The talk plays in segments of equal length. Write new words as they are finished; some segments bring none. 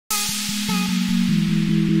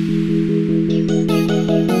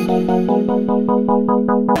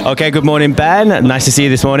Okay, good morning, Ben. Nice to see you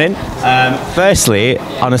this morning. Firstly,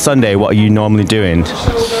 on a Sunday, what are you normally doing?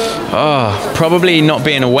 Oh, probably not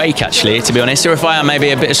being awake, actually, to be honest. Or if I am, maybe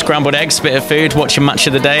a bit of scrambled eggs, a bit of food, watching Match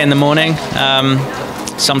of the Day in the morning.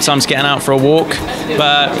 Sometimes getting out for a walk.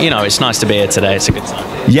 But, you know, it's nice to be here today. It's a good time.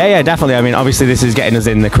 Yeah, definitely. I mean, obviously, this is getting us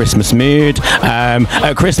in the Christmas mood.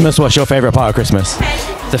 At Christmas, what's your favourite part of Christmas?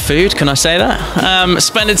 The food, can I say that?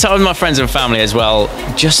 Spending time with my friends and family as well.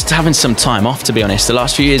 Just having some time off, to be honest. The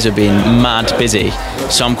last few years have been mad busy.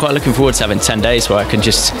 So I'm quite looking forward to having 10 days where I can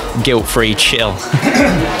just guilt-free chill.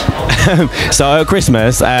 So at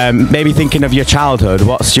Christmas, maybe thinking of your childhood,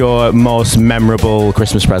 what's your most memorable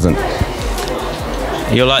Christmas present?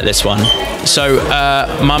 You'll like this one. So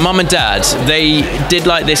my mum and dad, they did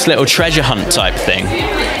like this little treasure hunt type thing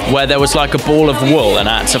where there was like a ball of wool and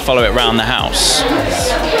I had to follow it around the house.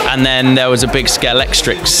 And then there was a big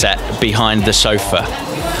Scalextric set behind the sofa.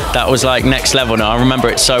 That was like next level. Now I remember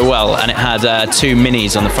it so well, and it had 2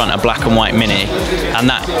 minis on the front, a black and white mini, and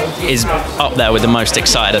that is up there with the most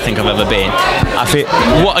excited I think I've ever been.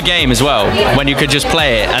 What a game as well, when you could just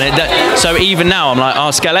play it. And so even now I'm like, oh,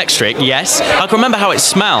 Scalextric, yes. I can remember how it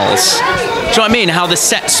smells. Do you know what I mean? How the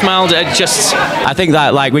set smelled. I think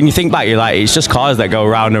that, like, when you think back, you're like, it's just cars that go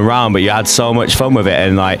round and round, but you had so much fun with it,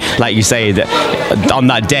 and like you say, that on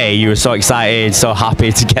that day you were so excited, so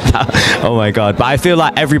happy to get that. Oh my god! But I feel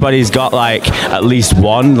like everybody's got like at least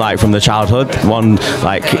one, like from the childhood, one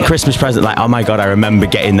like Christmas present. Like, oh my god, I remember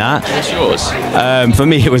getting that. What's yours? For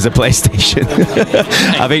me, it was a PlayStation.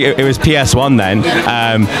 I think it was PS1 then.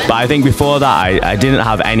 But I think before that, I didn't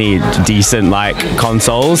have any decent like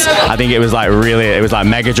consoles. I think it was like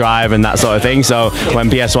Mega Drive and that sort of thing. So when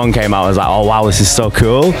PS1 came out, I was like, oh wow, this is so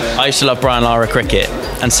cool. I used to love Brian Lara cricket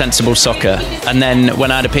and sensible soccer. And then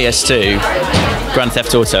when I had a PS2, Grand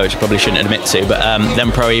Theft Auto, which I probably shouldn't admit to, but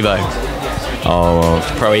then Pro Evo. Oh,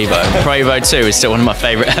 Pro Evo. Pro Evo 2 is still one of my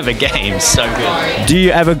favourite ever games. So good. Do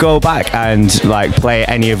you ever go back and like play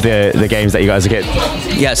any of the games that you got as a kid?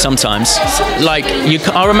 Yeah, sometimes. Like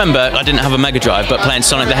I remember I didn't have a Mega Drive, but playing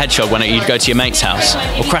Sonic the Hedgehog when you'd go to your mate's house,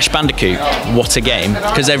 or Crash Bandicoot. What a game!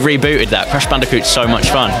 Because they've rebooted that. Crash Bandicoot's so much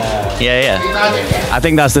fun. Yeah. I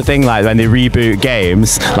think that's the thing, like when they reboot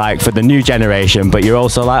games, like for the new generation, but you're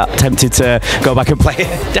also like tempted to go back and play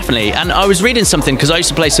it. Definitely. And I was reading something because I used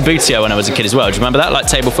to play Subbuteo when I was a kid as well. Do you remember that? Like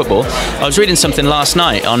table football. I was reading something last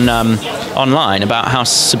night on online about how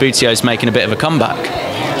Subbuteo's making a bit of a comeback,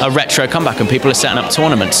 a retro comeback, and people are setting up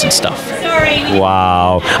tournaments and stuff.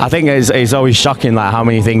 Wow. I think it's always shocking like how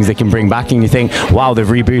many things they can bring back, and you think, wow, they've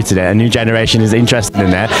rebooted it, a new generation is interested in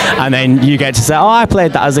it, and then you get to say, oh, I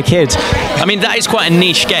played that as a kid. I mean, that is quite a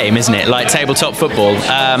niche game, isn't it? Like tabletop football.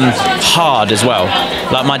 Hard as well.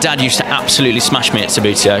 Like my dad used to absolutely smash me at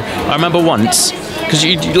Subbuteo. I remember once, because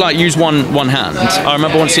you like use one hand, I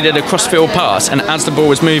remember once he did a cross-field pass, and as the ball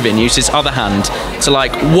was moving, he used his other hand to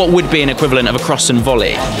like what would be an equivalent of a cross and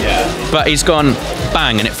volley. But he's gone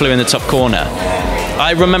bang, and it flew in the top corner.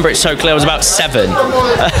 I remember it so clear. I was about 7.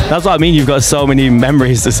 That's what I mean. You've got so many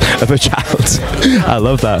memories of a child. I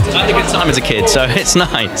love that. I had a good time as a kid, so it's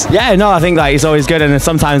nice. Yeah, no, I think like it's always good. And then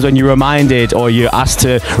sometimes when you're reminded or you're asked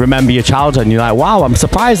to remember your childhood, and you're like, wow, I'm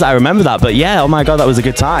surprised that I remember that. But yeah, oh my god, that was a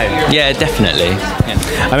good time. Yeah, definitely.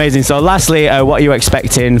 Yeah. Amazing. So lastly, what are you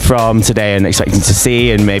expecting from today and expecting to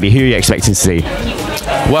see, and maybe who are you expecting to see?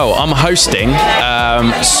 Well, I'm hosting,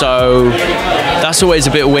 so that's always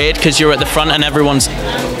a bit weird because you're at the front and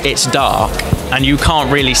it's dark and you can't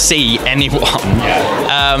really see anyone.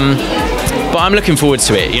 But I'm looking forward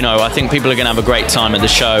to it. You know, I think people are going to have a great time at the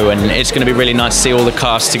show, and it's going to be really nice to see all the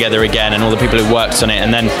cast together again and all the people who worked on it,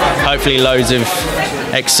 and then hopefully loads of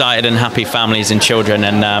excited and happy families and children,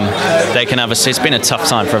 and they can have it's been a tough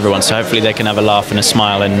time for everyone, so hopefully they can have a laugh and a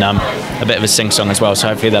smile and a bit of a sing-song as well, so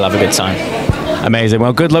hopefully they'll have a good time. Amazing.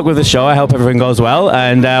 Well, good luck with the show. I hope everything goes well,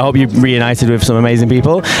 and I hope you're reunited with some amazing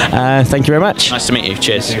people. Thank you very much. Nice to meet you.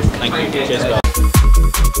 Cheers. Thank you. Cheers.